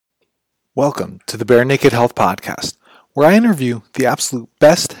Welcome to the Bare Naked Health Podcast, where I interview the absolute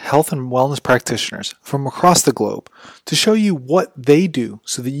best health and wellness practitioners from across the globe to show you what they do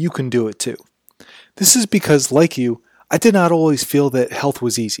so that you can do it too. This is because, like you, I did not always feel that health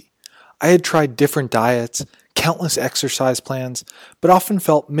was easy. I had tried different diets, countless exercise plans, but often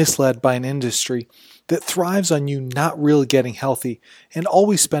felt misled by an industry that thrives on you not really getting healthy and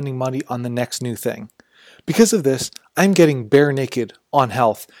always spending money on the next new thing. Because of this, I'm getting bare naked on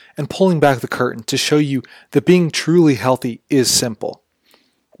health and pulling back the curtain to show you that being truly healthy is simple.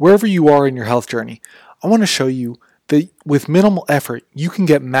 Wherever you are in your health journey, I want to show you that with minimal effort, you can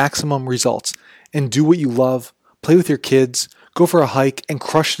get maximum results and do what you love, play with your kids, go for a hike, and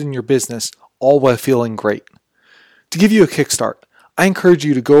crush it in your business, all while feeling great. To give you a kickstart, I encourage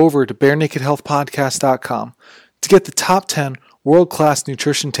you to go over to barenakedhealthpodcast.com to get the top 10 world-class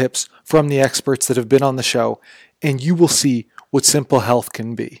nutrition tips from the experts that have been on the show, and you will see what simple health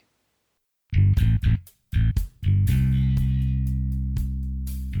can be.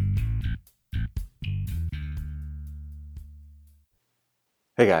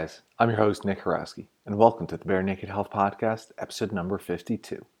 Hey guys, I'm your host Nick Horowski, and welcome to the Bare Naked Health Podcast, episode number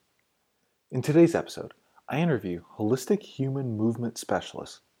 52. In today's episode, I interview holistic human movement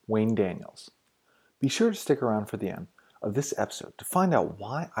specialist Wayne Daniels. Be sure to stick around for the end of this episode to find out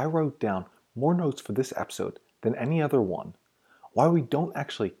why I wrote down more notes for this episode than any other one, why we don't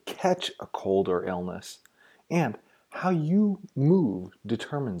actually catch a cold or illness, and how you move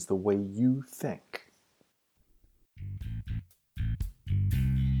determines the way you think.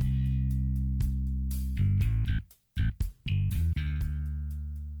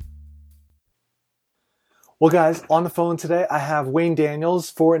 Well, guys, on the phone today, I have Wayne Daniels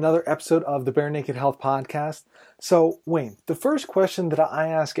for another episode of the Bare Naked Health Podcast. So, Wayne, the first question that I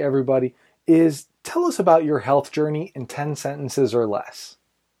ask everybody is, tell us about your health journey in 10 sentences or less.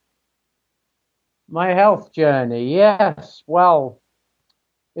 My health journey, yes. Well,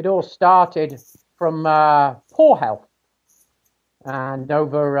 it all started from poor health. And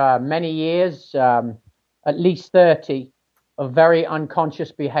over many years, at least 30, of very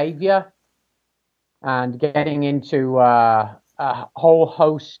unconscious behavior and getting into a whole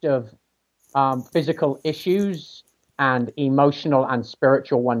host of physical issues and emotional and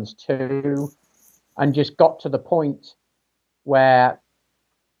spiritual ones too, and just got to the point where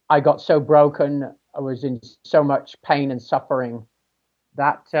I got so broken, I was in so much pain and suffering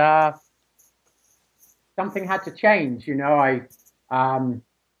that something had to change. You know, I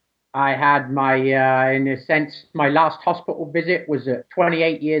had my, in a sense, my last hospital visit was at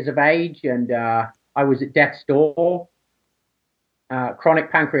 28 years of age, and I was at death's door.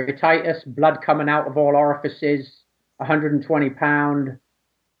 Chronic pancreatitis, blood coming out of all orifices, 120 pound,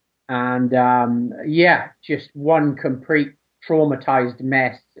 and just one complete traumatized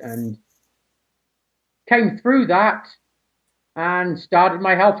mess. And came through that and started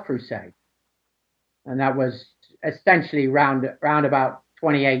my health crusade. And that was essentially round about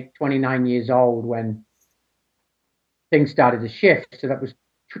 28, 29 years old when things started to shift. So that was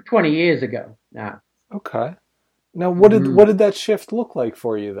 20 years ago now. Okay. Now, what did that shift look like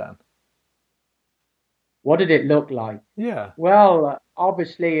for you then? What did it look like? Yeah. Well,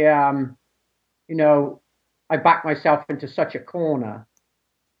 obviously, I backed myself into such a corner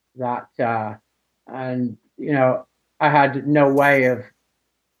that, I had no way of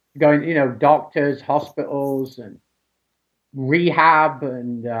going, doctors, hospitals, and rehab,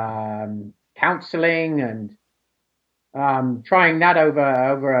 and counseling, and trying that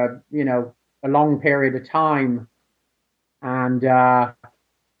over a long period of time, and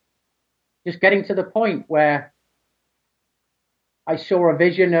just getting to the point where I saw a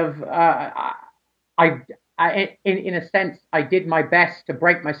vision of in a sense, I did my best to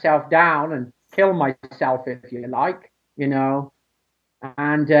break myself down and kill myself, if you like,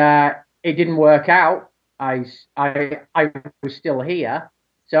 and it didn't work out. I was still here.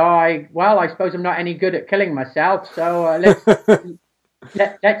 So I suppose I'm not any good at killing myself. So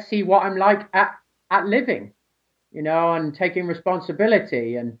let's see what I'm like at living, and taking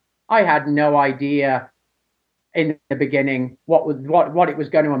responsibility. And I had no idea in the beginning what it was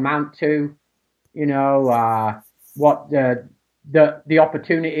going to amount to, what the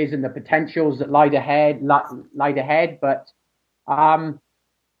opportunities and the potentials that lied ahead. But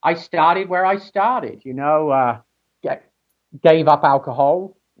I started where I started, gave up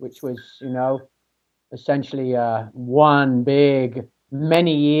alcohol, which was, essentially one big,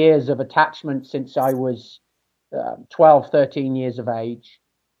 many years of attachment since I was 12, 13 years of age.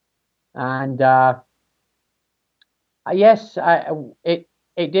 And yes, it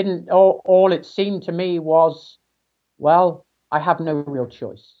didn't, all it seemed to me was, well, I have no real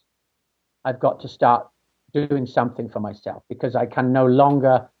choice. I've got to start doing something for myself because I can no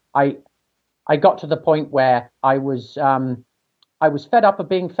longer. I got to the point where I was fed up of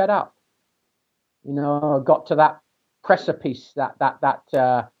being fed up. You know, I got to that precipice, the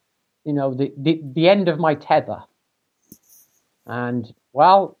end of my tether, and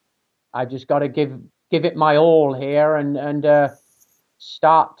well, I just got to give it my all here and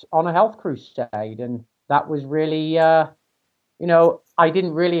start on a health crusade, and that was really I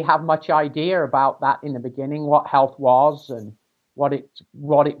didn't really have much idea about that in the beginning, what health was and what it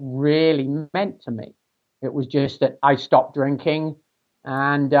really meant to me. It was just that I stopped drinking,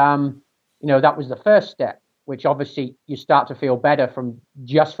 and that was the first step, which obviously you start to feel better from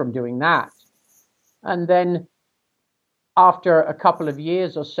doing that. And then after a couple of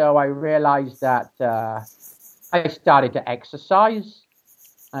years or so, I realized that I started to exercise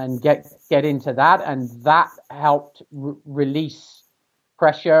and get into that, and that helped release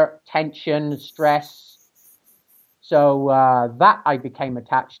pressure, tension, stress. So that I became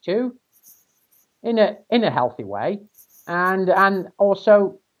attached to in a healthy way, and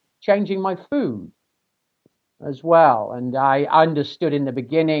also changing my food as well. And I understood in the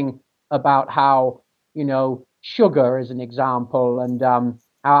beginning about how sugar, as an example, and how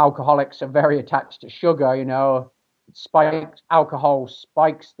alcoholics are very attached to sugar. Alcohol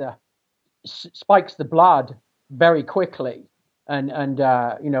spikes the blood very quickly, and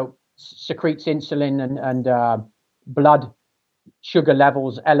secretes insulin, and blood sugar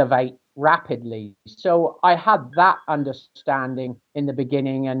levels elevate rapidly. So I had that understanding in the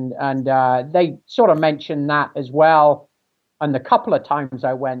beginning, and they sort of mentioned that as well. And the couple of times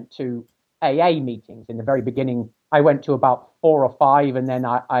I went to AA meetings in the very beginning, I went to about 4 or 5, and then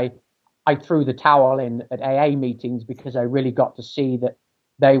I threw the towel in at AA meetings because I really got to see that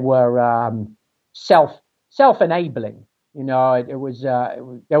they were self-enabling. It was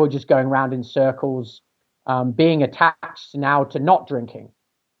they were just going around in circles, being attached now to not drinking,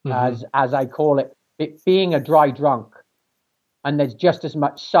 as I call it being a dry drunk. And there's just as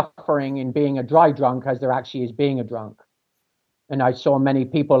much suffering in being a dry drunk as there actually is being a drunk. And I saw many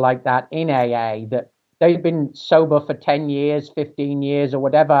people like that in AA, that they'd been sober for 10 years, 15 years or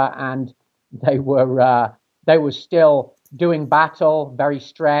whatever, and they were still doing battle, very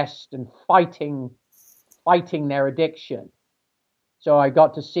stressed and fighting their addiction. So I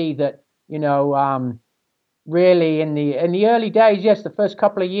got to see that, really in the early days, yes, the first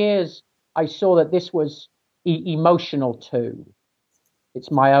couple of years, I saw that this was emotional too.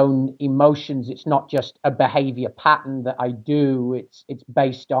 It's my own emotions. It's not just a behavior pattern that I do. It's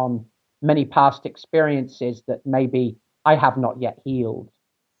based on many past experiences that maybe I have not yet healed.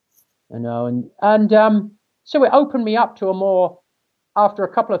 And so it opened me up to a more, after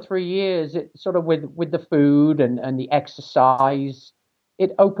a couple of 3 years, it sort of with the food and the exercise,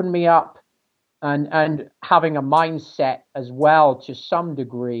 it opened me up, and having a mindset as well to some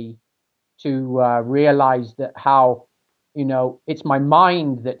degree to realize that how it's my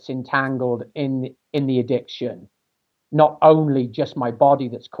mind that's entangled in the addiction, not only just my body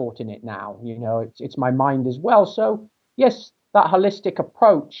that's caught in it now. It's my mind as well. So yes, that holistic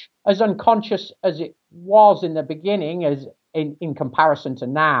approach, as unconscious as it was in the beginning, as in comparison to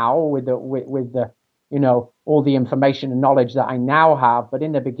now, with the all the information and knowledge that I now have, but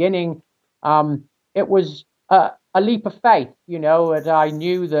in the beginning, it was a leap of faith. And I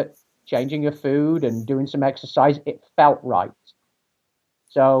knew that changing your food and doing some exercise, it felt right.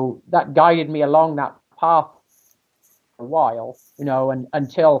 So that guided me along that path for a while, and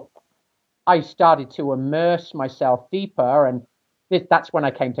until I started to immerse myself deeper. And that's when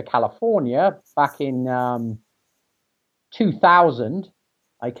I came to California back in 2000.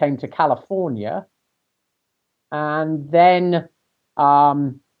 I came to California, and then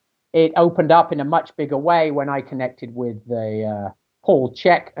it opened up in a much bigger way when I connected with Paul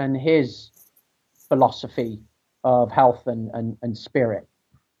Chek and his philosophy of health and spirit.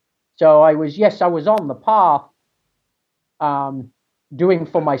 So I was on the path, doing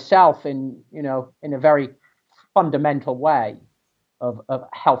for myself in a very fundamental way of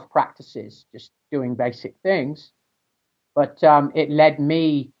health practices, just doing basic things. But it led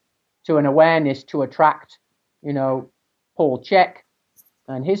me to an awareness to attract, Paul Chek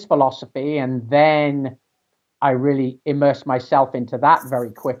and his philosophy, and then I really immersed myself into that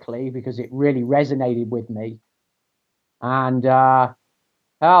very quickly because it really resonated with me. And as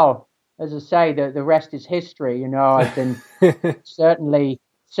I say, the rest is history. I've been certainly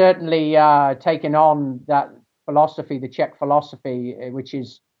taken on that philosophy, the Chek philosophy, which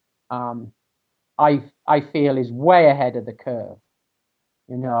is I feel is way ahead of the curve.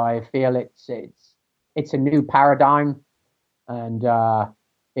 I feel it's a new paradigm, and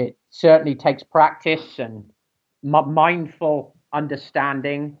It certainly takes practice and mindful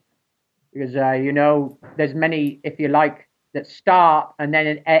understanding, because there's many, if you like, that start and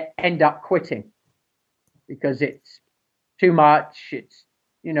then end up quitting because it's too much. It's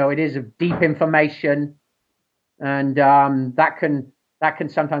it is of deep information, and that can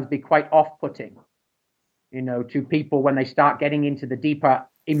sometimes be quite off-putting, to people when they start getting into the deeper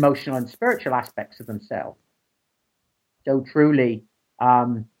emotional and spiritual aspects of themselves. So truly,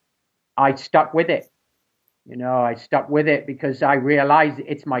 I stuck with it. I stuck with it because I realized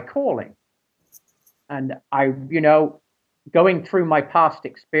it's my calling. And going through my past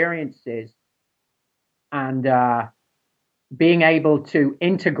experiences and being able to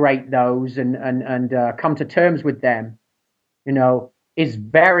integrate those and come to terms with them, is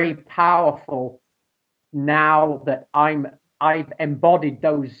very powerful now that I've embodied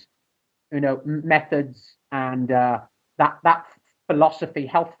those, methods and that philosophy,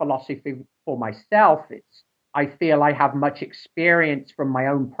 health philosophy for myself. I feel I have much experience from my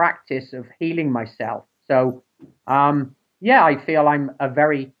own practice of healing myself. So, I feel I'm a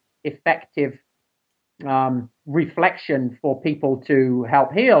very effective reflection for people to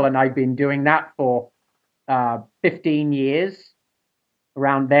help heal. And I've been doing that for 15 years,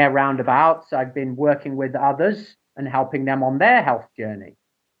 around there, roundabouts. I've been working with others and helping them on their health journey.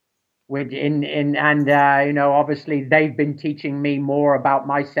 Obviously they've been teaching me more about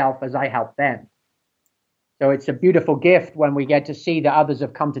myself as I help them. So it's a beautiful gift when we get to see that others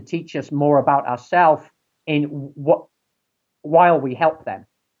have come to teach us more about ourselves while we help them.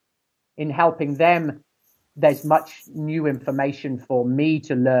 In helping them, there's much new information for me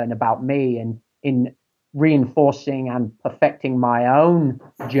to learn about me, and in reinforcing and perfecting my own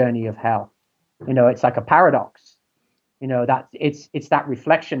journey of health. It's like a paradox. That it's that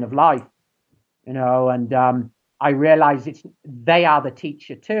reflection of life. And I realize they are the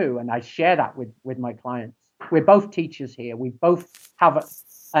teacher too, and I share that with my clients. We're both teachers here. We both have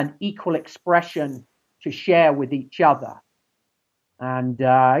an equal expression to share with each other. And,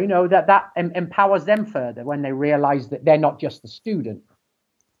 that empowers them further when they realize that they're not just the student.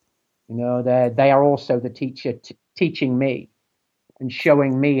 They are also the teacher teaching me and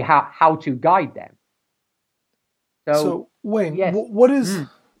showing me how to guide them. So Wayne, yes.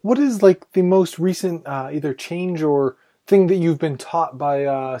 What is like the most recent either change or thing that you've been taught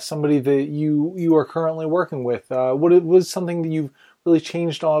by somebody that you are currently working with? What was something that you've really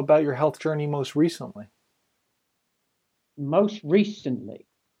changed all about your health journey most recently? Most recently?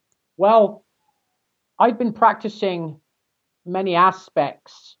 Well, I've been practicing many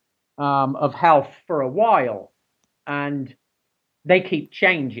aspects of health for a while, and they keep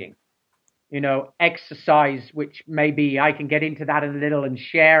changing. Exercise, which maybe I can get into that a little and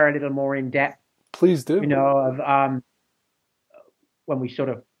share a little more in depth. Please do. When we sort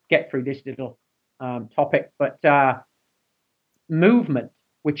of get through this little topic, but movement,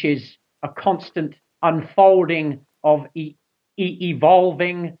 which is a constant unfolding of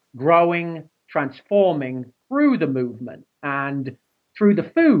evolving, growing, transforming through the movement and through the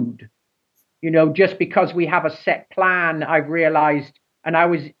food. Just because we have a set plan, I've realized, and I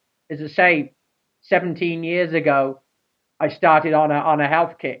was, as I say, 17 years ago, I started on a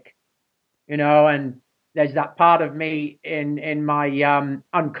health kick, and there's that part of me in my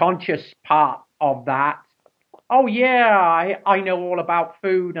unconscious part of that. Oh yeah, I know all about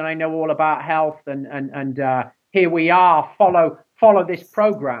food and I know all about health, and here we are, follow this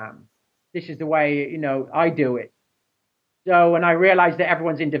program. This is the way, I do it. So, and I realized that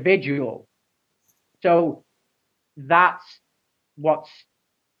everyone's individual. So that's what's,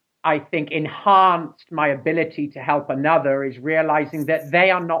 I think, enhanced my ability to help another, is realizing that they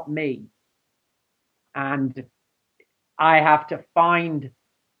are not me. And I have to find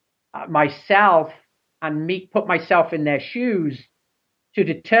myself and put myself in their shoes to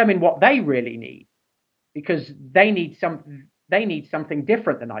determine what they really need, because they need something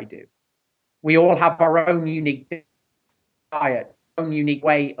different than I do. We all have our own unique diet, own unique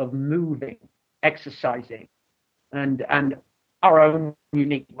way of moving, exercising, and our own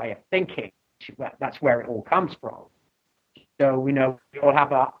unique way of thinking. That's where it all comes from. So, we all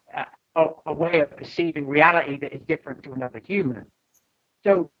have a way of perceiving reality that is different to another human.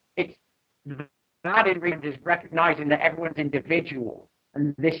 So it's that is recognizing that everyone's individual,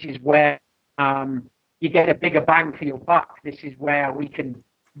 and this is where you get a bigger bang for your buck. This is where we can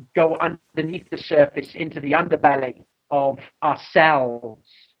go underneath the surface into the underbelly of ourselves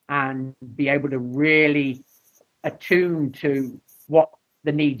and be able to really attune to what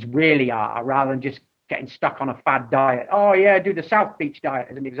the needs really are, rather than just getting stuck on a fad diet. Oh yeah, do the South Beach diet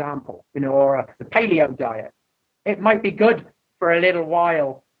as an example, or the paleo diet. It might be good for a little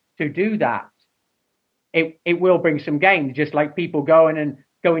while to do that, it will bring some gains. Just like people going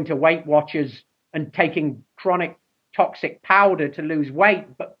to Weight Watchers and taking chronic toxic powder to lose weight,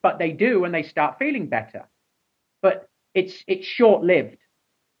 but they do and they start feeling better. But it's short-lived,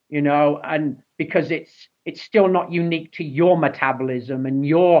 and because it's still not unique to your metabolism and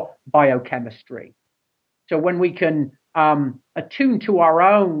your biochemistry. So when we can attune to our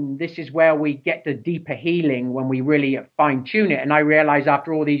own, this is where we get the deeper healing, when we really fine tune it. And I realize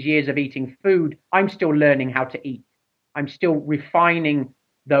after all these years of eating food, I'm still learning how to eat. I'm still refining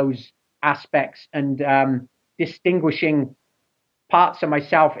those aspects and distinguishing parts of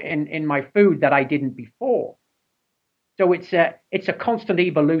myself in my food that I didn't before. So it's a constant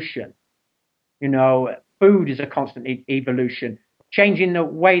evolution. Food is a constant evolution. Changing the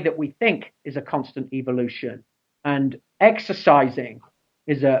way that we think is a constant evolution, and exercising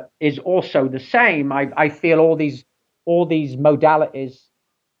is also the same. I feel all these modalities,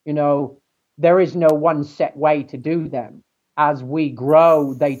 there is no one set way to do them. As we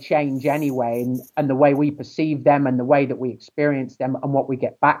grow, they change anyway, and the way we perceive them and the way that we experience them and what we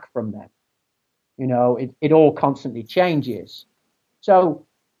get back from them. It all constantly changes. So,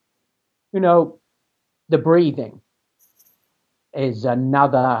 the breathing is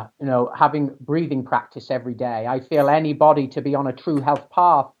another, having breathing practice every day. I feel anybody to be on a true health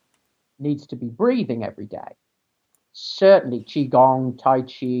path needs to be breathing every day. Certainly Qigong, Tai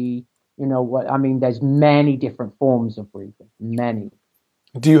Chi, there's many different forms of breathing, many.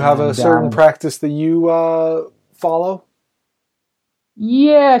 Do you have a certain practice that you follow?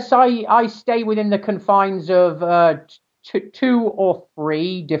 Yes, I stay within the confines of 2 or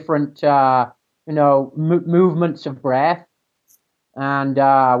 3 different, movements of breath,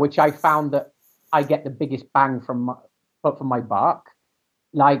 and which I found that I get the biggest bang from my buck,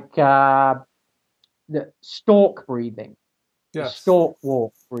 like the stalk breathing, yes. The stalk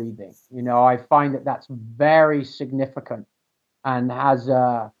walk breathing. I find that that's very significant and has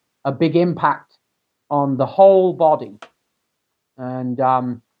a big impact on the whole body. And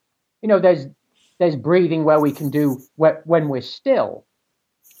there's breathing where we can do when we're still,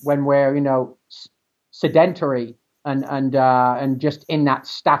 when we're sedentary and just in that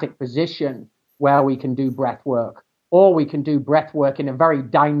static position, where we can do breath work, or we can do breath work in a very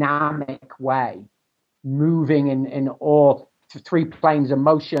dynamic way, moving in all 3 planes of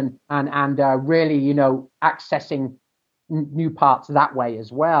motion and really accessing new parts that way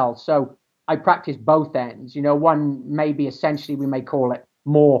as well. So I practice both ends. One maybe essentially we may call it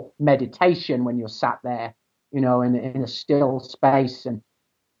more meditation, when you're sat there, in a still space and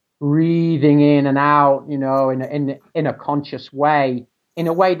breathing in and out, in a conscious way, in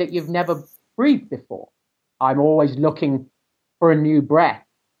a way that you've never breathed before. I'm always looking for a new breath,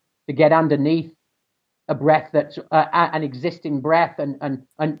 to get underneath a breath that's an existing breath and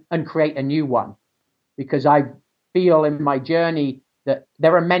create a new one, because I feel in my journey that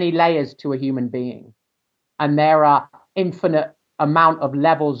there are many layers to a human being, and there are infinite amount of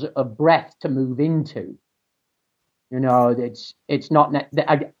levels of breath to move into. It's not,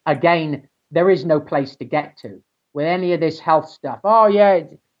 again, there is no place to get to with any of this health stuff. Oh yeah,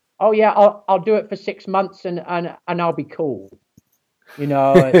 I'll do it for 6 months and I'll be cool.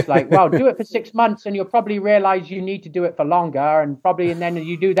 It's like, well, do it for 6 months and you'll probably realize you need to do it for longer, and then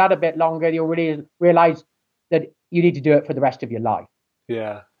you do that a bit longer, you'll really realize that you need to do it for the rest of your life.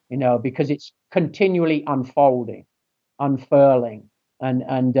 Yeah. Because it's continually unfolding, unfurling,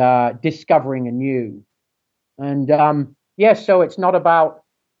 and discovering anew. And so it's not about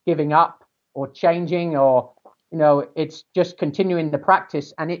giving up or changing, or it's just continuing the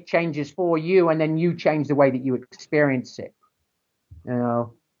practice, and it changes for you, and then you change the way that you experience it.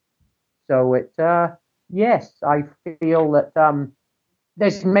 So it yes, I feel that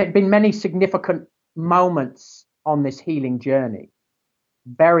there's been many significant moments on this healing journey,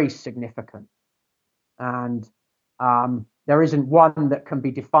 very significant, and there isn't one that can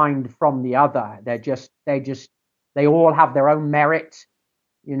be defined from the other. They all have their own merit,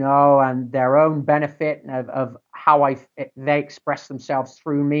 and their own benefit of how they express themselves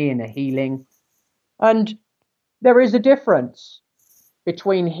through me in the healing. And there is a difference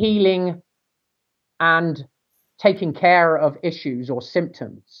between healing and taking care of issues or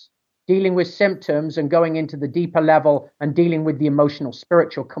symptoms, dealing with symptoms and going into the deeper level and dealing with the emotional,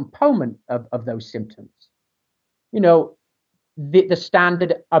 spiritual component of those symptoms. The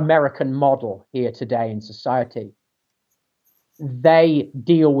standard American model here today in society, they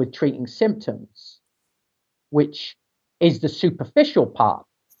deal with treating symptoms, which is the superficial part,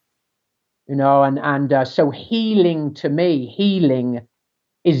 so healing, to me, healing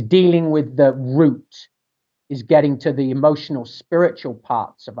is dealing with the root, is getting to the emotional, spiritual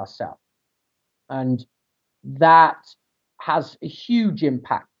parts of ourselves. And that has a huge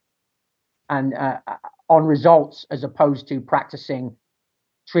impact and on results, as opposed to practicing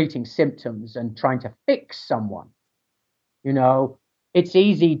treating symptoms and trying to fix someone. It's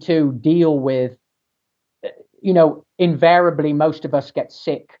easy to deal with, invariably most of us get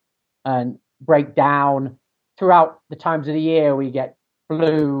sick and break down throughout the times of the year. We get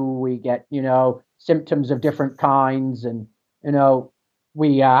flu, we get, symptoms of different kinds, and,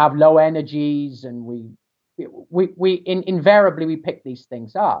 we have low energies, and invariably we pick these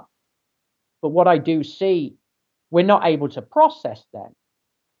things up. But what I do see, we're not able to process them.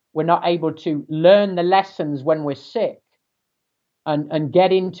 We're not able to learn the lessons when we're sick and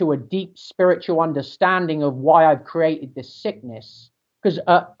get into a deep spiritual understanding of why I've created this sickness. Because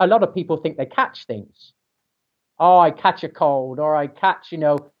a lot of people think they catch things. Oh, I catch a cold, or I catch,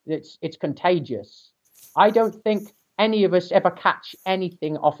 it's contagious. I don't think any of us ever catch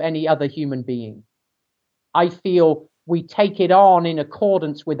anything off any other human being. I feel we take it on in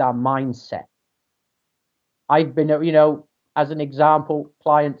accordance with our mindset. I've been, as an example,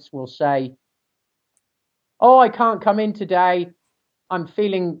 clients will say, oh, I can't come in today. I'm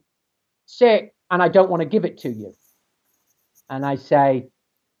feeling sick and I don't want to give it to you. And I say,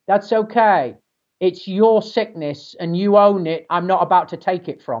 that's okay. It's your sickness and you own it. I'm not about to take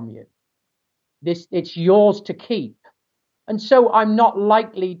it from you. It's yours to keep. And so I'm not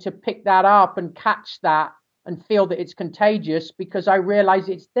likely to pick that up and catch that and feel that it's contagious, because I realize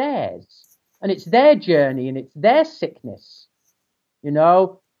it's theirs and it's their journey and it's their sickness,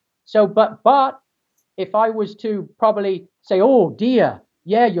 So, but if I was to probably say, oh dear,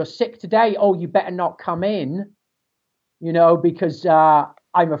 yeah, you're sick today. Oh, you better not come in, because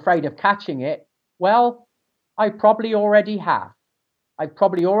I'm afraid of catching it. Well, I probably already have. I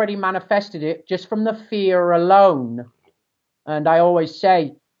probably already manifested it just from the fear alone. And I always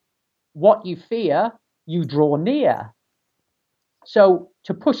say, what you fear, you draw near. So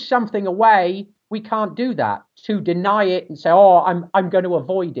to push something away, we can't do that. To deny it and say, oh, I'm going to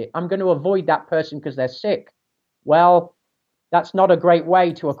avoid it. I'm going to avoid that person because they're sick. Well, that's not a great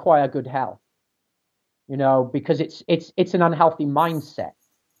way to acquire good health, because it's an unhealthy mindset.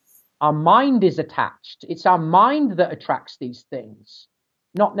 Our mind is attached. It's our mind that attracts these things,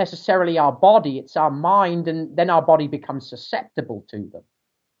 not necessarily our body. It's our mind, and then our body becomes susceptible to them.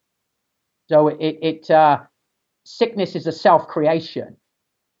 So sickness is a self-creation.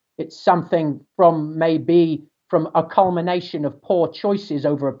 It's something from a culmination of poor choices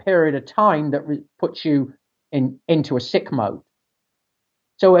over a period of time that puts you into a sick mode.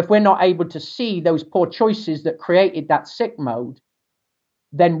 So if we're not able to see those poor choices that created that sick mode,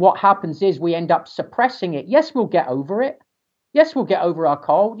 then what happens is we end up suppressing it. Yes, we'll get over it. Yes, we'll get over our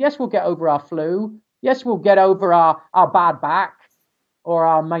cold. Yes, we'll get over our flu. Yes, we'll get over our bad back,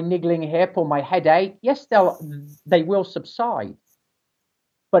 or my niggling hip, or my headache. Yes, they will subside.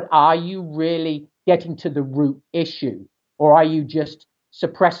 But are you really getting to the root issue? Or are you just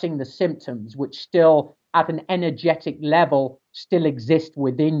suppressing the symptoms, which still, at an energetic level, still exist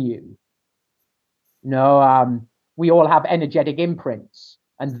within you? We all have energetic imprints.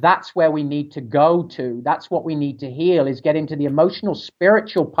 And that's where we need to go to. That's what we need to heal, is get into the emotional,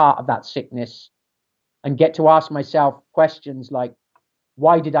 spiritual part of that sickness and get to ask myself questions like,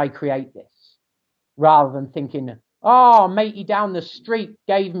 why did I create this? Rather than thinking, oh, matey down the street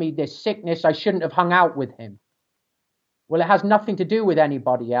gave me this sickness, I shouldn't have hung out with him. Well, it has nothing to do with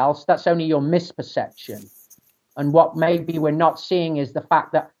anybody else. That's only your misperception. And what maybe we're not seeing is the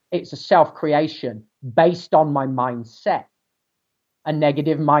fact that it's a self-creation based on my mindset. A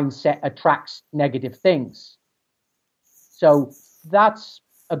negative mindset attracts negative things. So that's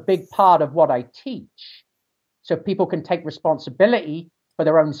a big part of what I teach. So people can take responsibility for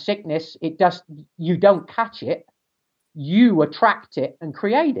their own sickness. You don't catch it. You attract it and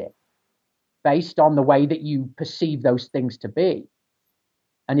create it based on the way that you perceive those things to be.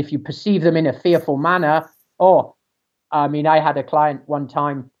 And if you perceive them in a fearful manner, I had a client one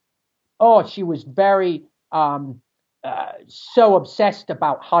time, she was very, so obsessed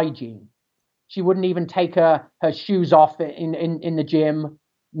about hygiene. She wouldn't even take her shoes off in the gym,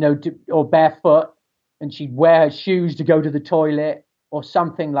 or barefoot, and she'd wear her shoes to go to the toilet or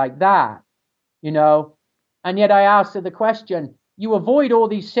something like that, And yet I asked her the question, you avoid all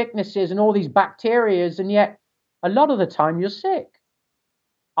these sicknesses and all these bacterias, and yet a lot of the time you're sick.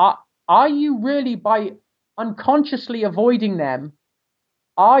 Are you really, by unconsciously avoiding them,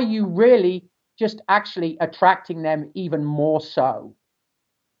 are you really just actually attracting them even more so?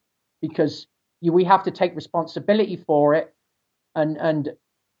 Because we have to take responsibility for it and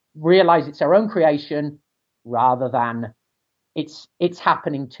realize it's our own creation rather than it's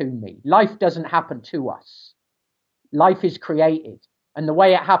happening to me. Life doesn't happen to us. Life is created. And the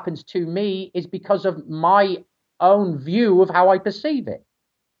way it happens to me is because of my own view of how I perceive it.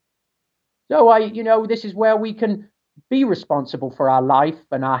 So this is where we can be responsible for our life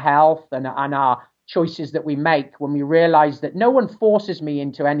and our health and our choices that we make, when we realize that no one forces me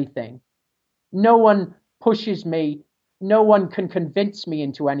into anything. No one pushes me. No one can convince me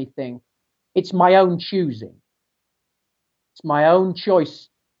into anything. It's my own choosing. It's my own choice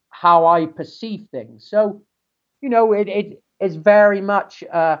how I perceive things. So, it is very much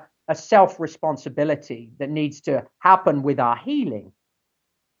a self-responsibility that needs to happen with our healing.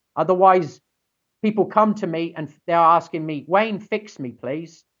 Otherwise, people come to me and they're asking me, Wayne, fix me,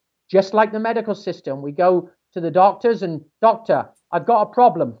 please. Just like the medical system, we go to the doctors and, doctor, I've got a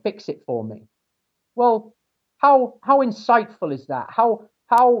problem, fix it for me. Well, how insightful is that? How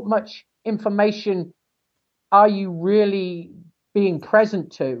much information are you really being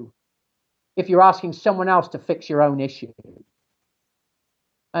present to if you're asking someone else to fix your own issue?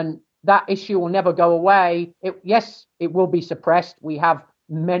 And that issue will never go away. Yes, it will be suppressed. We have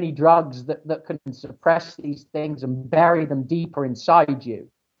many drugs that can suppress these things and bury them deeper inside you.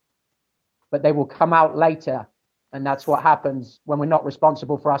 But they will come out later. And that's what happens when we're not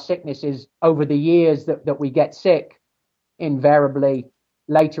responsible for our sicknesses over the years that we get sick. Invariably,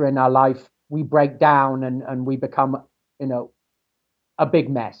 later in our life, we break down and we become, a big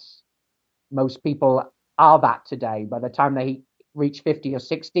mess. Most people are that today. By the time they reach 50 or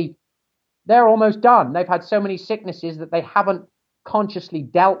 60, they're almost done. They've had so many sicknesses that they haven't consciously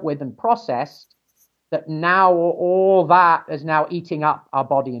dealt with and processed, that now all that is now eating up our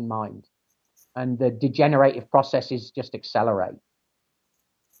body and mind. And the degenerative processes just accelerate.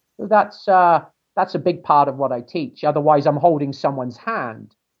 So that's a big part of what I teach. Otherwise, I'm holding someone's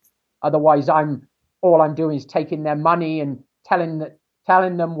hand. Otherwise, all I'm doing is taking their money and telling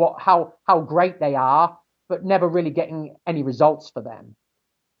them how great they are, but never really getting any results for them,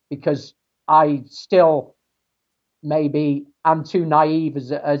 because I still maybe I'm too naive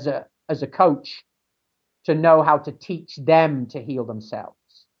as a coach to know how to teach them to heal themselves.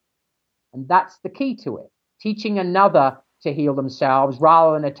 And that's the key to it. Teaching another to heal themselves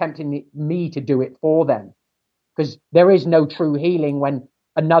rather than attempting me to do it for them. Because there is no true healing when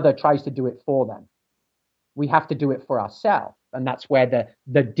another tries to do it for them. We have to do it for ourselves. And that's where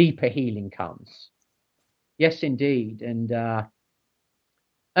the deeper healing comes. Yes, indeed. And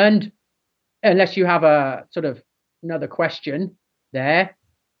unless you have a sort of another question there.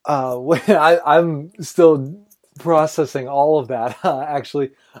 I'm still processing all of that.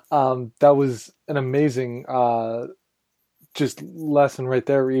 Actually, that was an amazing just lesson right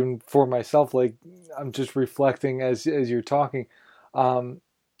there, even for myself. Like, I'm just reflecting as you're talking.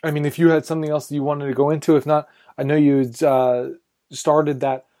 I mean, if you had something else that you wanted to go into, if not, I know you started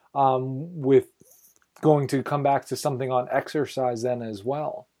that with going to come back to something on exercise then as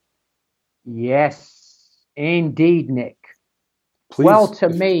well. Yes, indeed, Nick. Please. Well, to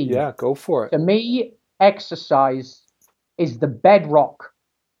me, yeah, go for it. To me, exercise is the bedrock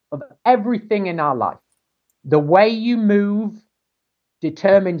of everything in our life. The way you move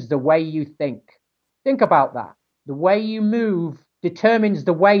determines the way you think. Think about that. The way you move determines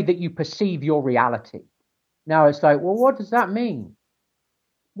the way that you perceive your reality. Now it's like, well, what does that mean?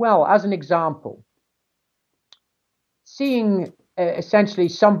 Well, as an example, seeing essentially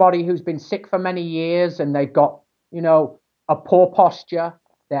somebody who's been sick for many years and they've got, a poor posture,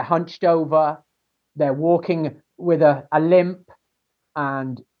 they're hunched over, they're walking with a limp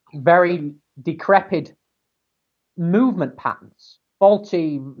and very decrepit movement patterns,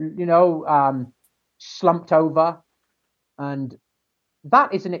 faulty, slumped over. And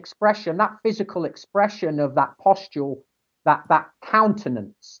that is an expression, that physical expression of that posture, that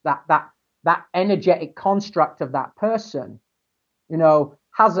countenance, that energetic construct of that person,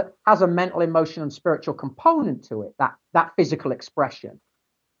 has a mental, emotional, and spiritual component to it, that physical expression.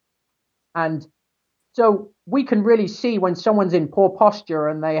 And so we can really see when someone's in poor posture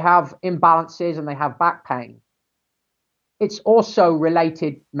and they have imbalances and they have back pain. It's also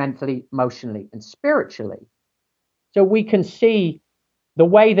related mentally, emotionally, and spiritually. So we can see the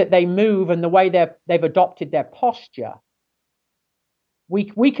way that they move and the way they've adopted their posture.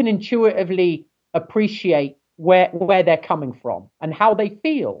 We can intuitively appreciate where they're coming from and how they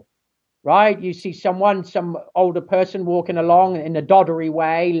feel, right? You see some older person walking along in a doddery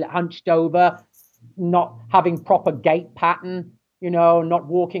way, hunched over, not having proper gait pattern, not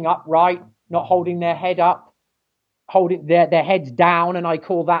walking upright, not holding their head up, holding their heads down. And I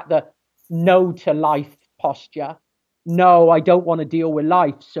call that the no to life posture. No, I don't want to deal with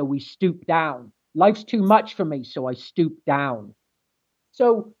life. So we stoop down. Life's too much for me, so I stoop down.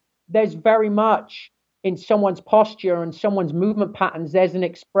 So there's very much in someone's posture and someone's movement patterns, there's an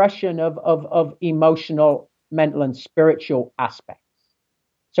expression of emotional, mental, and spiritual aspects.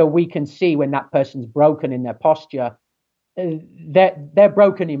 So we can see when that person's broken in their posture, they're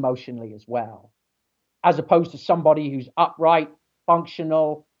broken emotionally as well, as opposed to somebody who's upright,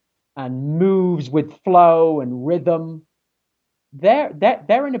 functional, and moves with flow and rhythm. They're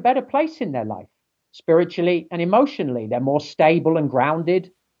in a better place in their life, spiritually and emotionally. They're more stable and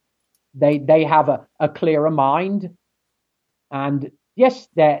grounded. They have a clearer mind, and yes,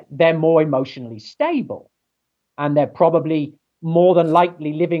 they're more emotionally stable, and they're probably more than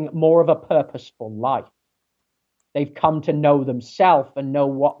likely living more of a purposeful life. They've come to know themselves and know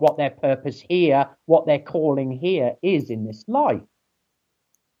what their purpose here, what their calling here is in this life.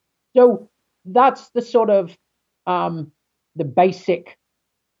 So that's the sort of the basic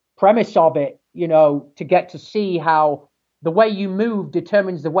premise of it, to get to see how the way you move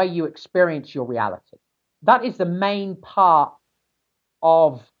determines the way you experience your reality. That is the main part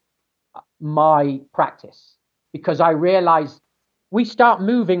of my practice, because I realize we start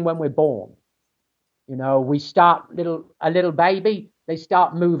moving when we're born. We start a little baby, they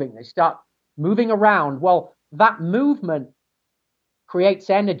start moving around. Well, that movement creates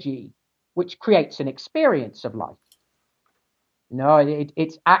energy, which creates an experience of life.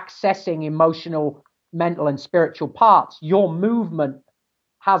 It's accessing emotional, mental, and spiritual parts. Your movement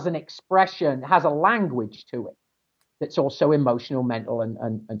has an expression, has a language to it that's also emotional, mental,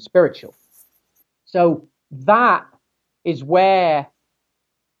 and spiritual. So that is where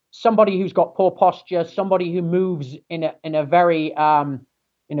somebody who's got poor posture, somebody who moves in a very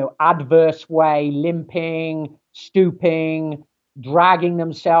adverse way, limping, stooping, dragging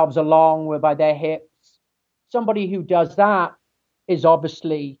themselves along by their hips, somebody who does that is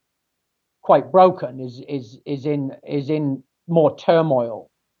obviously quite broken, is in more turmoil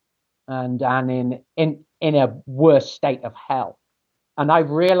and in a worse state of health. And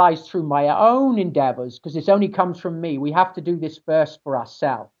I've realized through my own endeavors, because this only comes from me, we have to do this first for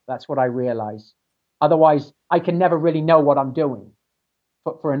ourselves. That's what I realize. Otherwise, I can never really know what I'm doing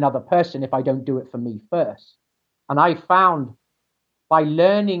for another person if I don't do it for me first. And I found by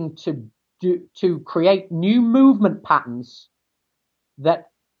learning to create new movement patterns that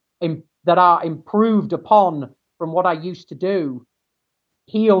are improved upon from what I used to do,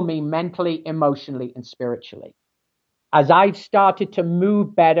 heal me mentally, emotionally, and spiritually. As I've started to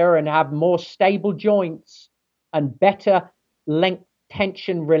move better and have more stable joints and better length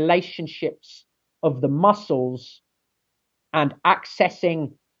tension relationships of the muscles and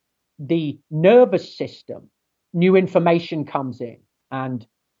accessing the nervous system, new information comes in. And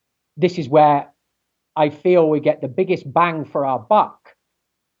this is where I feel we get the biggest bang for our buck.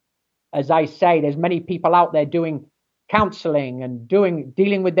 As I say, there's many people out there doing counseling and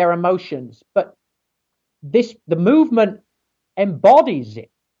dealing with their emotions, but the movement embodies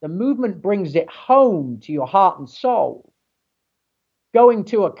it. The movement brings it home to your heart and soul. Going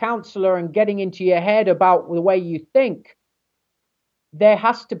to a counselor and getting into your head about the way you think, there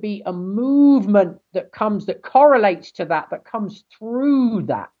has to be a movement that correlates to that comes through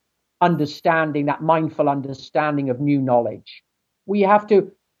that understanding, that mindful understanding of new knowledge. We have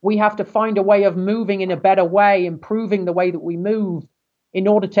to find a way of moving in a better way, improving the way that we move in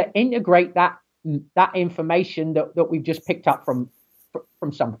order to integrate that information that we've just picked up from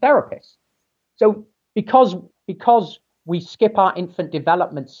some therapists. So because we skip our infant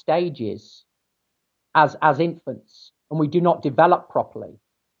development stages as infants and we do not develop properly,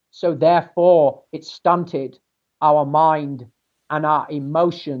 so therefore it stunted our mind and our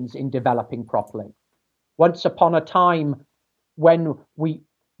emotions in developing properly. Once upon a time when we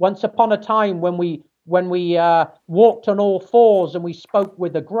walked on all fours and we spoke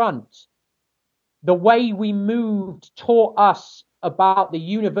with a grunt, the way we moved taught us about the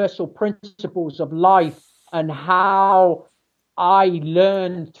universal principles of life and how I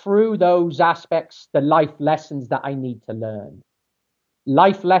learned through those aspects the life lessons that I need to learn.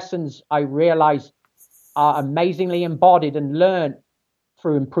 Life lessons, I realize, are amazingly embodied and learned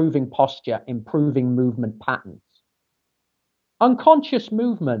through improving posture, improving movement patterns. Unconscious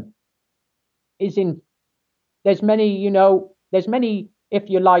movement there's many, if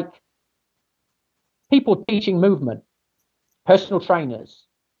you like, people teaching movement, personal trainers,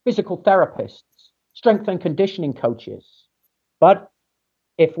 physical therapists, strength and conditioning coaches. But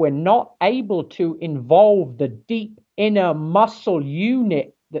if we're not able to involve the deep inner muscle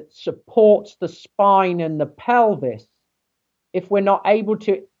unit that supports the spine and the pelvis, if we're not able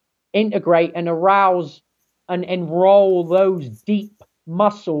to integrate and arouse and enroll those deep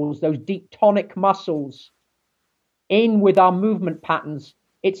muscles, those deep tonic muscles, in with our movement patterns,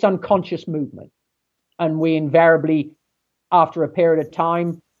 it's unconscious movement. And we invariably, after a period of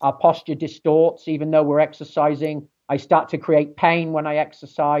time, our posture distorts, even though we're exercising. I start to create pain when I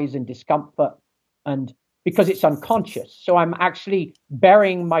exercise and discomfort, and because it's unconscious. So I'm actually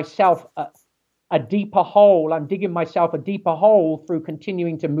burying myself a deeper hole. I'm digging myself a deeper hole through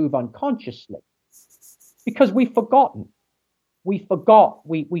continuing to move unconsciously, because we've forgotten. We forgot.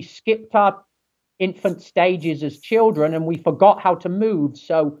 We skipped our infant stages as children, and we forgot how to move.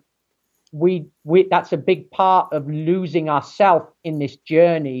 So we that's a big part of losing ourselves in this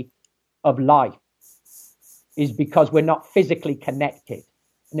journey of life, is because we're not physically connected.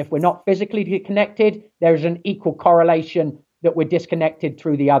 And if we're not physically connected, there's an equal correlation that we're disconnected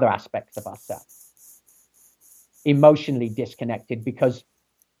through the other aspects of ourselves. Emotionally disconnected, because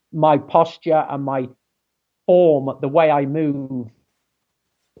my posture and my form, the way I move,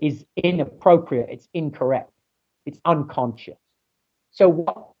 is inappropriate. It's incorrect. It's unconscious. So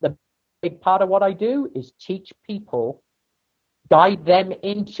what the big part of what I do is teach people, guide them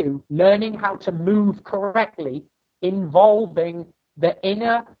into learning how to move correctly, involving the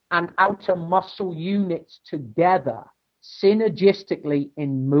inner and outer muscle units together synergistically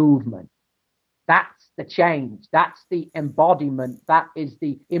in movement. That's the change. That's the embodiment. That is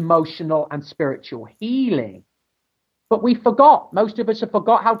the emotional and spiritual healing. But we forgot. Most of us have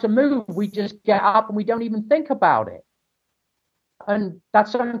forgot how to move. We just get up and we don't even think about it. And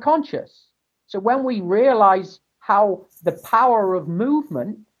that's unconscious. So when we realize how the power of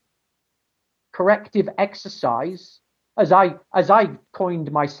movement, corrective exercise, as I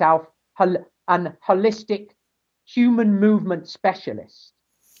coined myself, an holistic human movement specialist,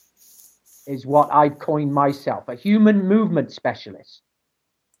 is what I've coined myself, a human movement specialist.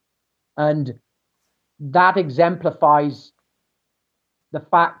 And that exemplifies the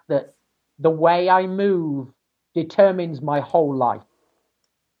fact that the way I move determines my whole life.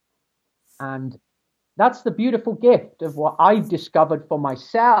 And that's the beautiful gift of what I've discovered for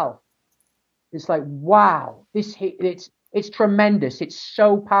myself. It's like, wow, it's tremendous. It's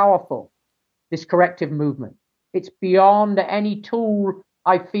so powerful, this corrective movement. It's beyond any tool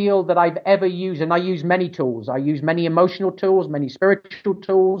I feel that I've ever used. And I use many tools. I use many emotional tools, many spiritual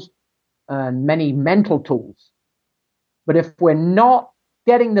tools, and many mental tools. But if we're not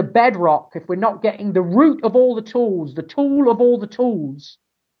getting the bedrock, if we're not getting the root of all the tools, the tool of all the tools,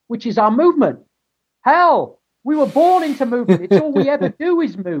 which is our movement. Hell, we were born into movement. It's all we ever do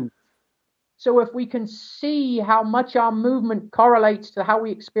is move. So if we can see how much our movement correlates to how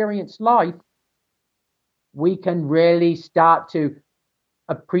we experience life, we can really start to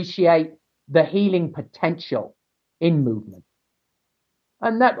appreciate the healing potential in movement.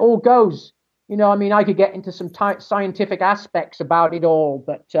 And that all goes, I could get into some scientific aspects about it all,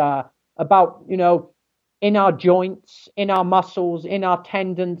 but about, in our joints, in our muscles, in our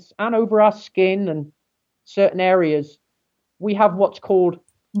tendons, and over our skin and certain areas, we have what's called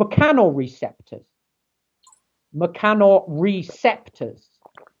mechanoreceptors. Mechanoreceptors.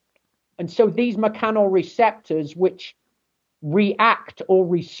 And so these mechanoreceptors, which react or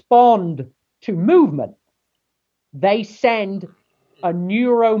respond to movement, they send a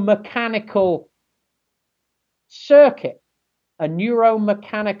neuromechanical circuit, a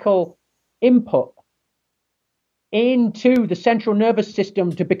neuromechanical input into the central nervous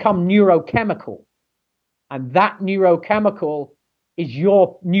system to become neurochemical. And that neurochemical is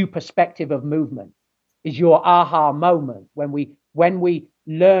your new perspective of movement, is your aha moment. When we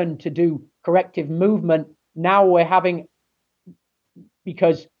learn to do corrective movement, now we're having,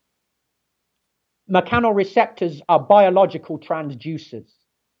 because mechanoreceptors are biological transducers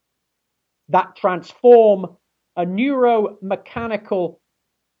that transform a neuromechanical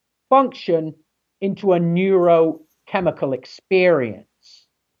function into a neurochemical experience.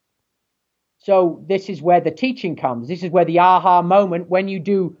 So this is where the teaching comes. This is where the aha moment, when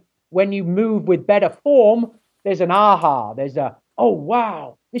you move with better form, there's an aha. There's oh,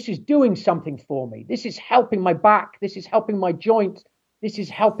 wow, this is doing something for me. This is helping my back. This is helping my joints. This is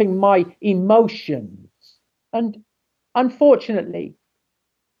helping my emotions. And unfortunately,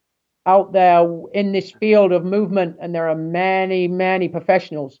 out there in this field of movement, and there are many, many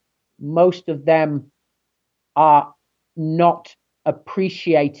professionals, most of them are not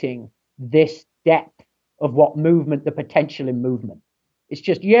appreciating this depth of what movement, the potential in movement. It's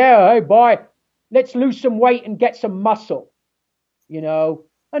just, hey, boy, let's lose some weight and get some muscle,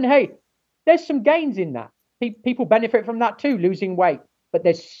 And hey, there's some gains in that. People benefit from that too, losing weight. But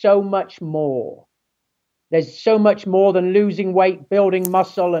there's so much more. There's so much more than losing weight, building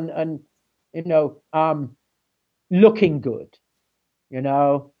muscle, and looking good.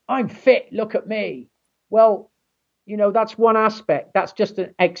 I'm fit, look at me. Well, that's one aspect. That's just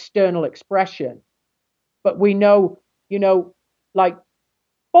an external expression. But we know, like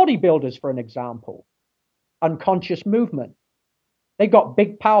bodybuilders, for an example, unconscious movement. They got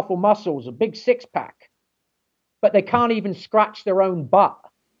big, powerful muscles, a big six pack, but they can't even scratch their own butt.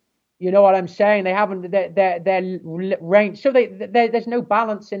 You know what I'm saying? They haven't their range, so there's no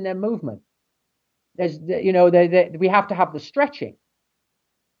balance in their movement. We have to have the stretching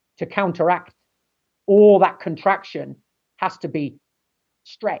to counteract all that contraction. Has to be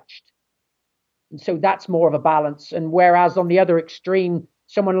stretched, and so that's more of a balance. And whereas on the other extreme,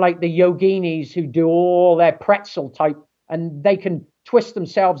 someone like the yoginis who do all their pretzel type, and they can twist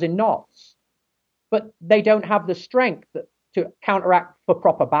themselves in knots, but they don't have the strength to counteract for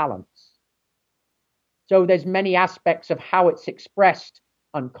proper balance. So there's many aspects of how it's expressed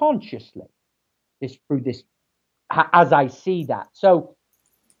unconsciously, through this, as I see that. So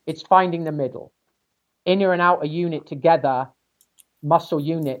it's finding the middle. Inner and outer unit together, muscle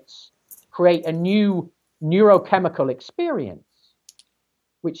units, create a new neurochemical experience,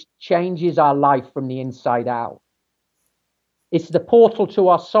 which changes our life from the inside out. It's the portal to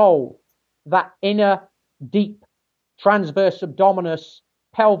our soul. That inner, deep, transverse abdominis,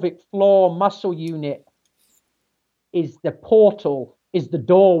 pelvic floor muscle unit is the portal, is the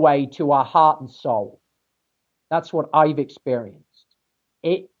doorway to our heart and soul. That's what I've experienced.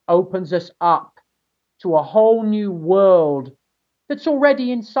 It opens us up to a whole new world that's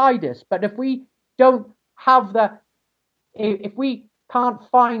already inside us. But if we don't have if we can't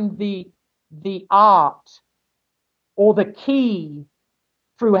find the art or the key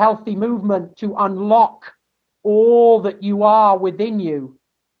through healthy movement to unlock all that you are within you,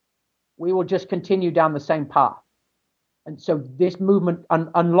 we will just continue down the same path. And so this movement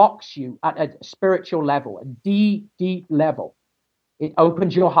unlocks you at a spiritual level, a deep, deep level. It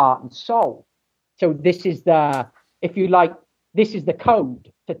opens your heart and soul. So this is if you like, this is the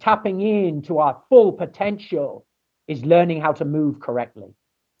code to tapping into our full potential, is learning how to move correctly.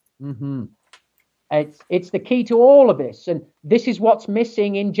 It's the key to all of this. And this is what's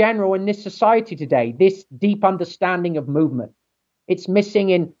missing in general in this society today, this deep understanding of movement. It's missing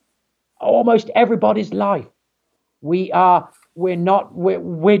in almost everybody's life. We're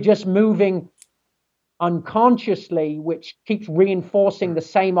just moving unconsciously, which keeps reinforcing the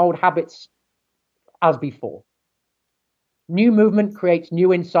same old habits as before. New movement creates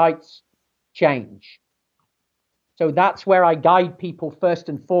new insights, change. So that's where I guide people first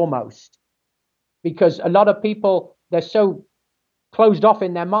and foremost, because a lot of people, they're so closed off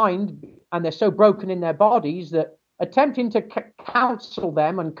in their mind and they're so broken in their bodies that attempting to counsel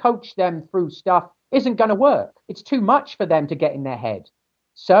them and coach them through stuff isn't going to work. It's too much for them to get in their head.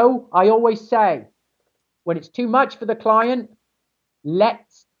 So I always say, when it's too much for the client, let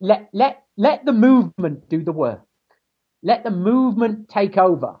the movement do the work. Let the movement take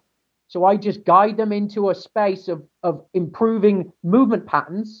over. So I just guide them into a space of improving movement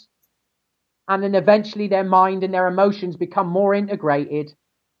patterns, and then eventually their mind and their emotions become more integrated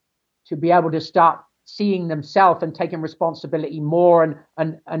to be able to start seeing themselves and taking responsibility more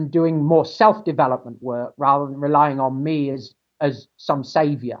and doing more self-development work rather than relying on me as some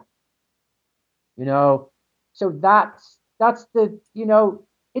savior. So that's the,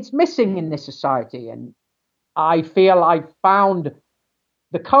 it's missing in this society. And I feel I've found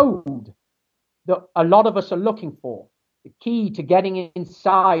the code that a lot of us are looking for, the key to getting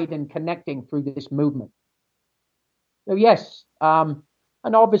inside and connecting through this movement. So yes, and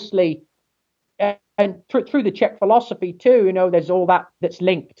obviously, and through the Czech philosophy too, there's all that's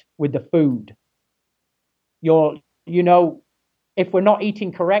linked with the food. If we're not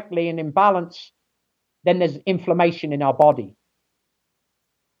eating correctly and in balance, then there's inflammation in our body.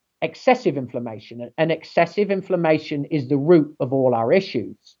 Excessive inflammation. And excessive inflammation is the root of all our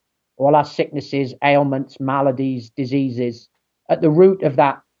issues, all our sicknesses, ailments, maladies, diseases. At the root of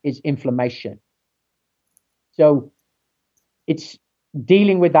that is inflammation. So it's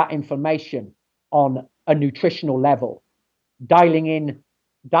dealing with that inflammation on a nutritional level, dialing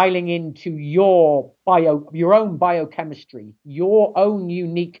into your own biochemistry, your own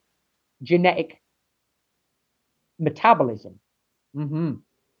unique genetic metabolism.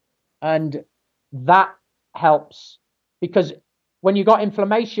 And that helps, because when you got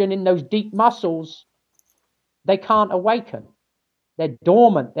inflammation in those deep muscles, they can't awaken. They're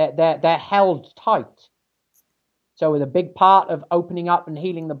dormant. They're held tight. So the big part of opening up and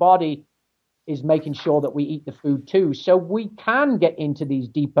healing the body is making sure that we eat the food too, so we can get into these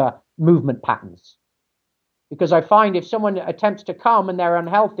deeper movement patterns. Because I find if someone attempts to come and they're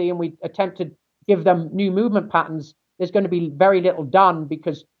unhealthy and we attempt to give them new movement patterns, there's going to be very little done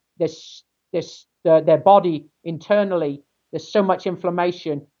because their body internally, there's so much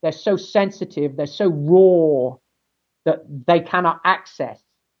inflammation, they're so sensitive, they're so raw that they cannot access.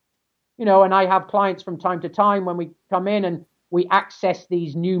 And I have clients from time to time when we come in and we access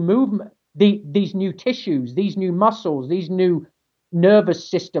these new movement, these new tissues, these new muscles, these new nervous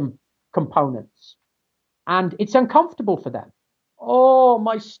system components. And it's uncomfortable for them. Oh,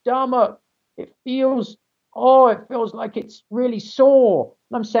 my stomach, it feels like it's really sore.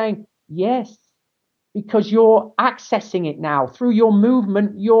 And I'm saying, yes, because you're accessing it now. Through your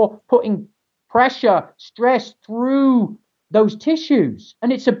movement, you're putting pressure, stress through those tissues.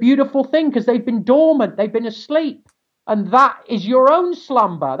 And it's a beautiful thing because they've been dormant, they've been asleep. And that is your own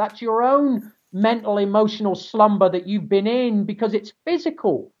slumber. That's your own mental, emotional slumber that you've been in because it's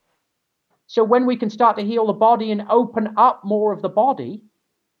physical. So when we can start to heal the body and open up more of the body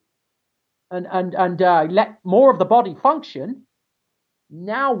and let more of the body function,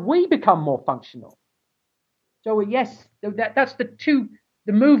 now we become more functional. So yes, that's the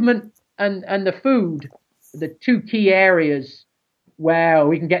movement and the food, the two key areas where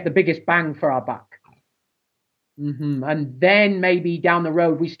we can get the biggest bang for our buck. And then maybe down the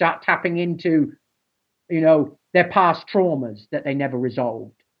road, we start tapping into, their past traumas that they never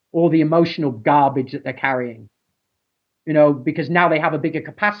resolved, or the emotional garbage that they're carrying, because now they have a bigger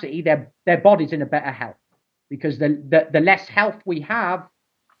capacity, their body's in a better health. Because the less health we have,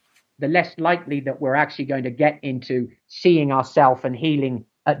 the less likely that we're actually going to get into seeing ourselves and healing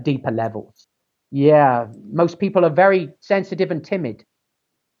at deeper levels. Yeah, most people are very sensitive and timid.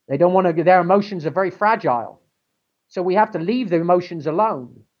 They don't want to, their emotions are very fragile. So we have to leave the emotions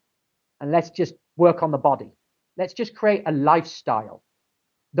alone and let's just work on the body. Let's just create a lifestyle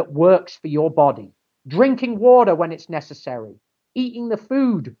that works for your body. Drinking water when it's necessary, eating the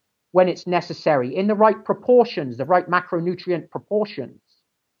food when it's necessary, in the right proportions, the right macronutrient proportions,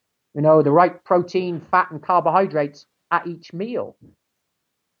 the right protein, fat, and carbohydrates at each meal,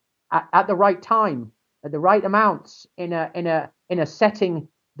 at the right time, at the right amounts, in a setting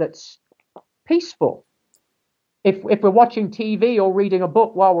that's peaceful. If we're watching TV or reading a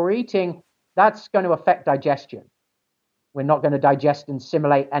book while we're eating, that's going to affect digestion. We're not going to digest and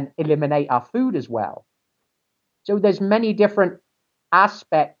assimilate and eliminate our food as well. So there's many different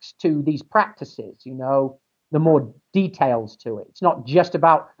aspects to these practices, the more details to it. It's not just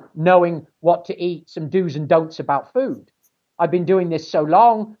about knowing what to eat, some do's and don'ts about food. I've been doing this so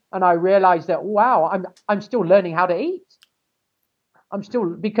long and I realized that, wow, I'm still learning how to eat.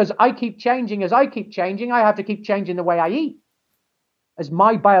 Because I keep changing. As I keep changing, I have to keep changing the way I eat. As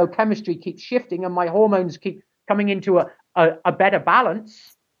my biochemistry keeps shifting and my hormones keep coming into a better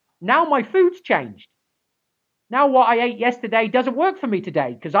balance, now my food's changed. Now what I ate yesterday doesn't work for me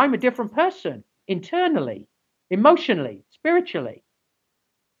today because I'm a different person internally, emotionally, spiritually.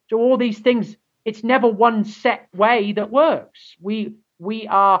 So all these things, it's never one set way that works. We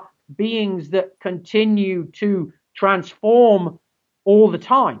are beings that continue to transform all the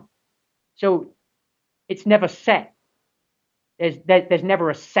time. So it's never set. There's never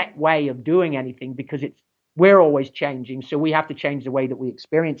a set way of doing anything because we're always changing. So we have to change the way that we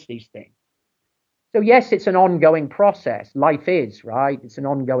experience these things. So yes, it's an ongoing process. Life is, right? It's an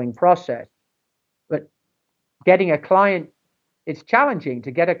ongoing process. But getting a client, it's challenging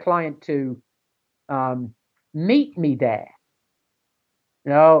to get a client to meet me there.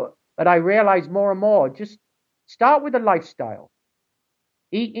 But I realize more and more, just start with a lifestyle.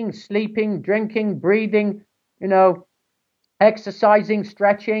 Eating, sleeping, drinking, breathing, exercising,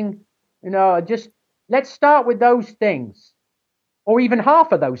 stretching, just let's start with those things, or even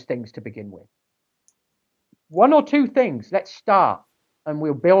half of those things to begin with. One or two things, let's start, and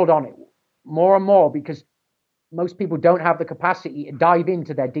we'll build on it more and more because most people don't have the capacity to dive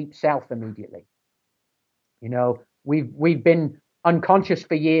into their deep self immediately. We've been unconscious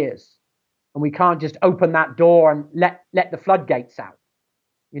for years, and we can't just open that door and let the floodgates out.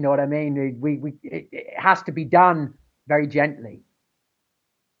 You know what I mean? It has to be done very gently.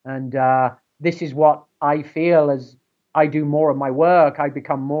 And this is what I feel as I do more of my work. I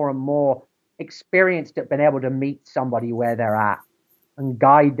become more and more experienced at being able to meet somebody where they're at and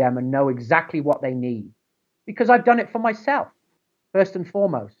guide them and know exactly what they need. Because I've done it for myself, first and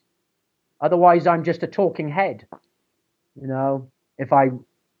foremost. Otherwise, I'm just a talking head.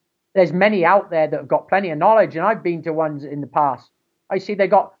 There's many out there that have got plenty of knowledge, and I've been to ones in the past. I see they've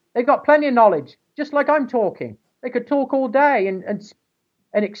got plenty of knowledge, just like I'm talking. They could talk all day and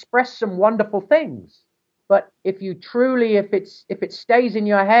express some wonderful things. But if it stays in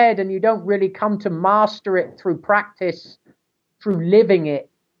your head and you don't really come to master it through practice, through living it,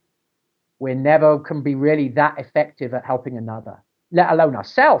 we never can be really that effective at helping another, let alone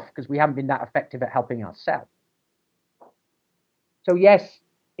ourselves, because we haven't been that effective at helping ourselves. So yes,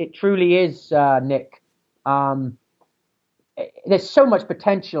 it truly is, Nick. There's so much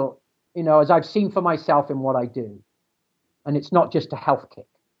potential, as I've seen for myself in what I do. And it's not just a health kick.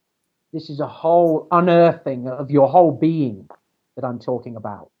 This is a whole unearthing of your whole being that I'm talking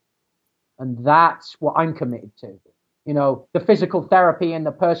about. And that's what I'm committed to. The physical therapy and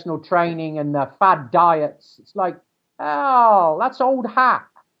the personal training and the fad diets. It's like, oh, that's old hat.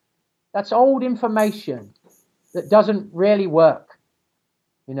 That's old information that doesn't really work,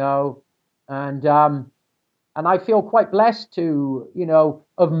 and I feel quite blessed to,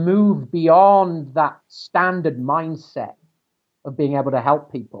 have moved beyond that standard mindset of being able to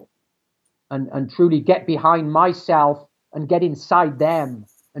help people and truly get behind myself and get inside them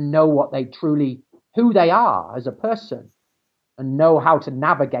and know what they truly, who they are as a person, and know how to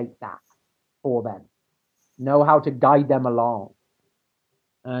navigate that for them, know how to guide them along.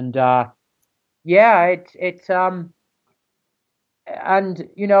 And I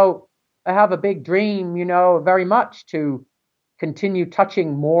have a big dream, very much to continue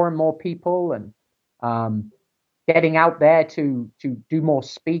touching more and more people and getting out there to do more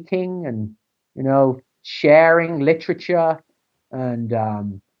speaking and, sharing literature and,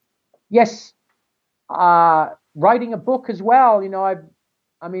 writing a book as well.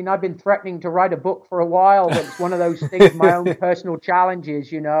 I've been threatening to write a book for a while, but it's one of those things, my own personal challenges,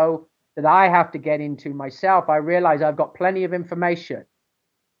 that I have to get into myself. I realize I've got plenty of information,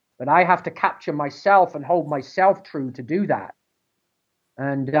 but I have to capture myself and hold myself true to do that.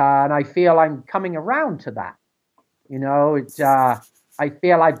 And I feel I'm coming around to that. I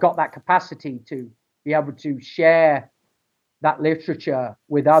feel I've got that capacity to be able to share that literature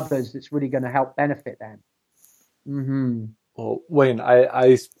with others that's really going to help benefit them. Mm-hmm. Well, Wayne,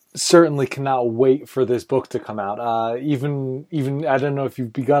 I certainly cannot wait for this book to come out. Even I don't know if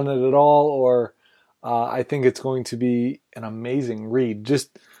you've begun it at all, or I think it's going to be an amazing read.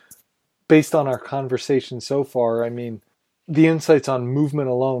 Just based on our conversation so far, I mean, the insights on movement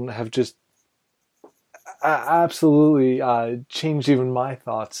alone have just absolutely changed even my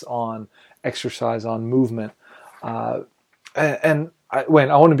thoughts on exercise, on movement. Wayne, I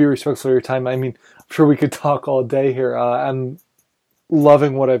want to be respectful of your time. I mean, I'm sure we could talk all day here. I'm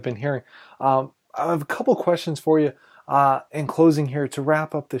loving what I've been hearing. I have a couple questions for you in closing here to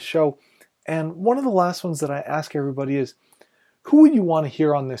wrap up the show. And one of the last ones that I ask everybody is, who would you want to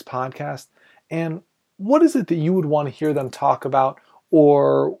hear on this podcast? And what is it that you would want to hear them talk about?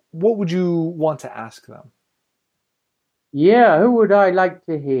 Or what would you want to ask them? Yeah, who would I like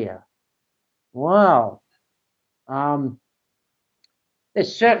to hear? Wow.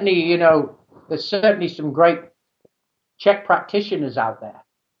 There's certainly some great Czech practitioners out there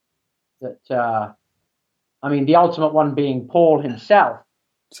that, the ultimate one being Paul himself.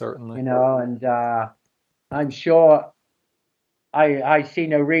 Certainly. And I'm sure I see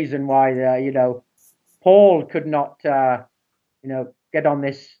no reason why, Paul could not, get on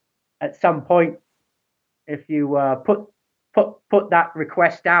this at some point if you put that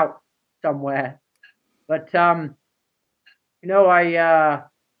request out somewhere. But,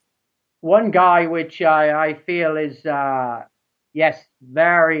 one guy which I feel is,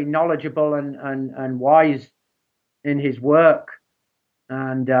 very knowledgeable and wise in his work.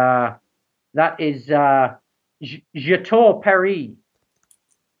 And that is Jator Perry.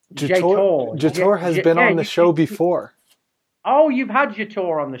 Jator has been on the show before. Oh, you've had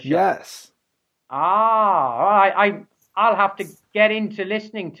Jator on the show? Yes. I'll have to get into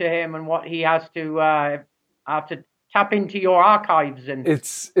listening to him and what he has to. I have to tap into your archives, and it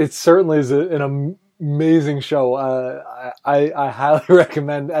certainly is an amazing show. I highly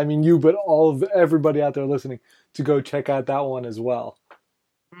recommend. I mean, you, but everybody out there listening to go check out that one as well.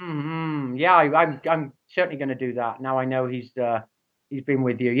 Mm-hmm. Yeah, I'm certainly going to do that. Now I know he's been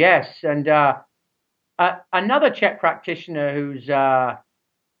with you. Yes, and another Czech practitioner who's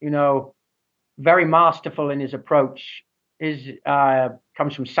very masterful in his approach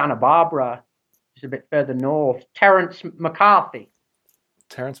comes from Santa Barbara. It's a bit further north. Terence McCarthy.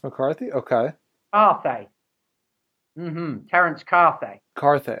 Terence McCarthy? Okay. Carthay. Mm-hmm. Terence Carthay.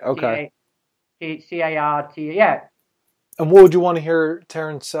 Carthay, okay. C-A-R-T, yeah. And what would you want to hear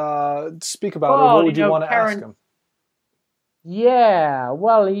Terence speak about, or what would you want to ask him? Yeah,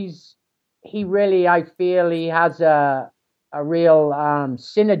 well, he really, I feel he has a real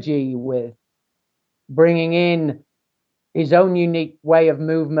synergy with bringing in his own unique way of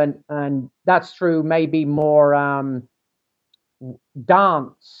movement, and that's through maybe more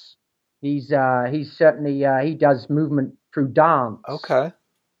dance. He's certainly he does movement through dance. Okay.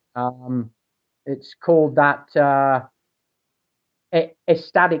 It's called that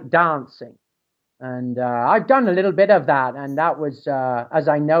ecstatic dancing. And I've done a little bit of that, and that was, as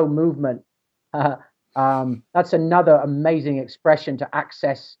I know, movement. That's another amazing expression to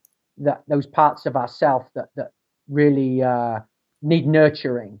access those parts of ourself that really need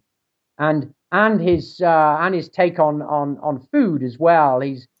nurturing, and his take on food as well.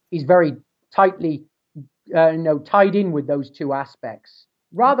 He's very tightly tied in with those two aspects,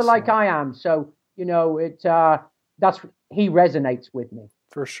 rather like I am. So he resonates with me.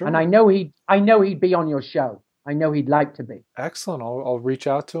 For sure. And I know he'd be on your show. I know he'd like to be. Excellent. I'll reach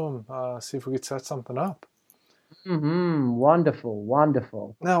out to him, see if we could set something up. Mm-hmm. Wonderful,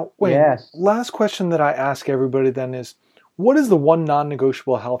 wonderful. Now, wait, last question that I ask everybody then is, what is the one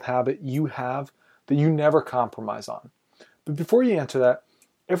non-negotiable health habit you have that you never compromise on? But before you answer that,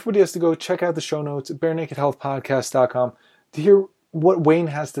 everybody has to go check out the show notes at barenakedhealthpodcast.com to hear what Wayne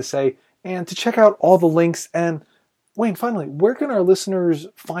has to say and to check out all the links. And Wayne, finally, where can our listeners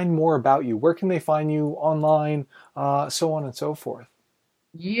find more about you? Where can they find you online, so on and so forth?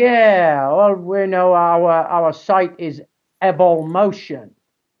 Yeah, well, we know our site is Evol Motion,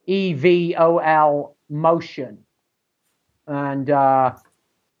 EVOL Motion, and our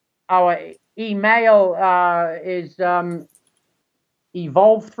email is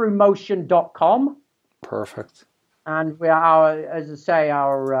evolvethroughmotion.com. Perfect. And we are, as I say,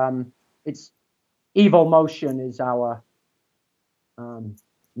 it's Evol Motion is our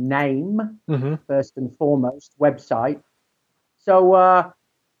name, first and foremost, website. So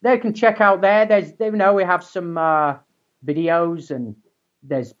they can check out there. We have some videos, and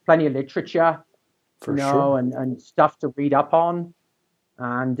there's plenty of literature, sure. and stuff to read up on.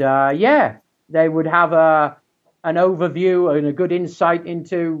 And they would have an overview and a good insight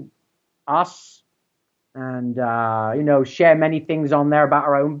into us, and share many things on there about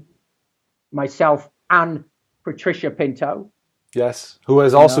our own, myself and Patricia Pinto. Yes, who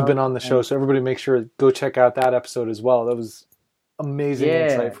has also been on the show. So everybody make sure to go check out that episode as well. That was amazing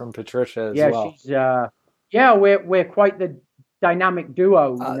insight from Patricia as well. She's we're quite the dynamic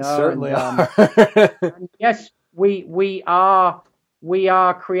duo. Certainly are. And yes, we are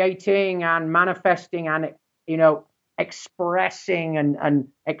creating and manifesting and expressing and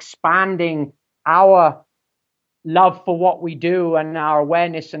expanding our love for what we do and our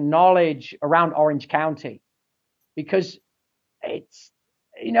awareness and knowledge around Orange County, because it's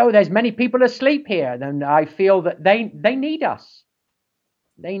there's many people asleep here, and I feel that they need us.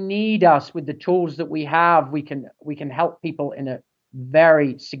 They need us with the tools that we have. We can help people in a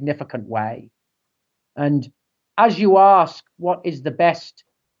very significant way. And as you ask, what is the best?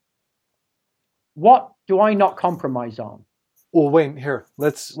 What do I not compromise on? Well, Wayne, here,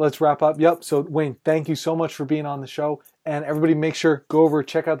 let's wrap up. Yep. So, Wayne, thank you so much for being on the show. And everybody make sure, go over,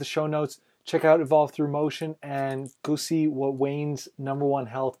 check out the show notes, check out Evolve Through Motion, and go see what Wayne's number one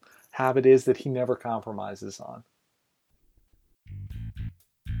health habit is that he never compromises on.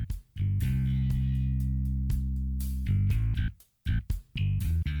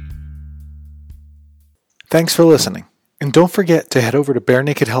 Thanks for listening. And don't forget to head over to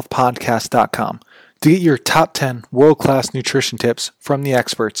barenakedhealthpodcast.com to get your top 10 world-class nutrition tips from the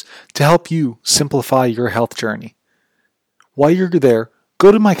experts to help you simplify your health journey. While you're there,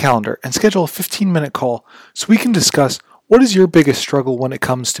 go to my calendar and schedule a 15-minute call so we can discuss what is your biggest struggle when it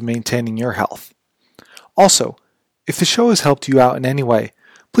comes to maintaining your health. Also, if the show has helped you out in any way,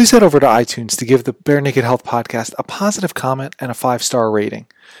 please head over to iTunes to give the Bare Naked Health Podcast a positive comment and a 5-star rating.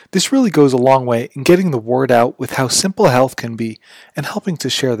 This really goes a long way in getting the word out with how simple health can be and helping to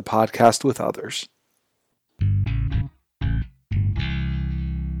share the podcast with others.